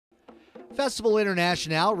Festival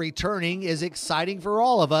International returning is exciting for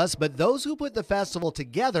all of us, but those who put the festival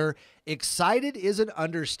together, excited is an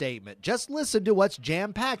understatement. Just listen to what's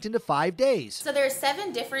jam-packed into 5 days. So there are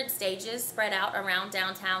 7 different stages spread out around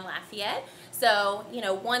downtown Lafayette. So,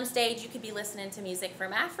 one stage you could be listening to music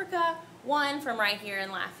from Africa, one from right here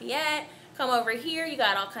in Lafayette. Come over here, you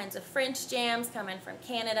got all kinds of French jams coming from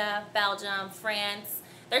Canada, Belgium, France.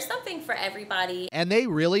 There's something for everybody. And they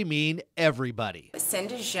really mean everybody.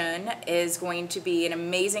 Saint Jeune is going to be an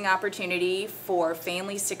amazing opportunity for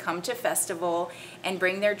families to come to festival and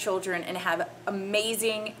bring their children and have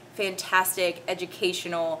amazing, fantastic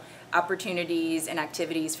educational opportunities and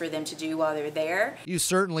activities for them to do while they're there. You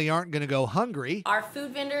certainly aren't going to go hungry. Our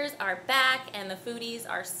food vendors are back and the foodies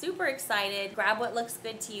are super excited. Grab what looks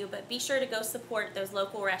good to you, but be sure to go support those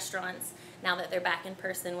local restaurants now that they're back in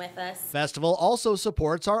person with us. Festival also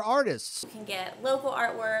supports our artists. You can get local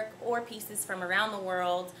artwork or pieces from around the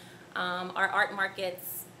world. Our art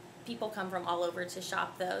markets, people come from all over to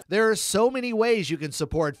shop those. There are so many ways you can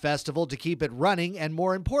support Festival to keep it running and,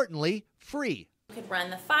 more importantly, free. You could run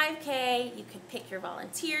the 5K, you could pick your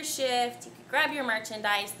volunteer shift, you could grab your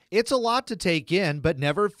merchandise. It's a lot to take in, but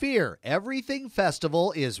never fear. Everything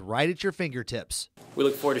Festival is right at your fingertips. We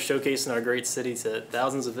look forward to showcasing our great city to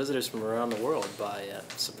thousands of visitors from around the world by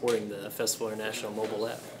supporting the Festival International mobile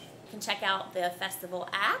app. You can check out the festival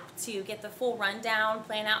app to get the full rundown,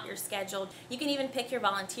 plan out your schedule. You can even pick your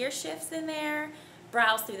volunteer shifts in there,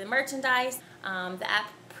 browse through the merchandise. The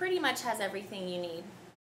app pretty much has everything you need.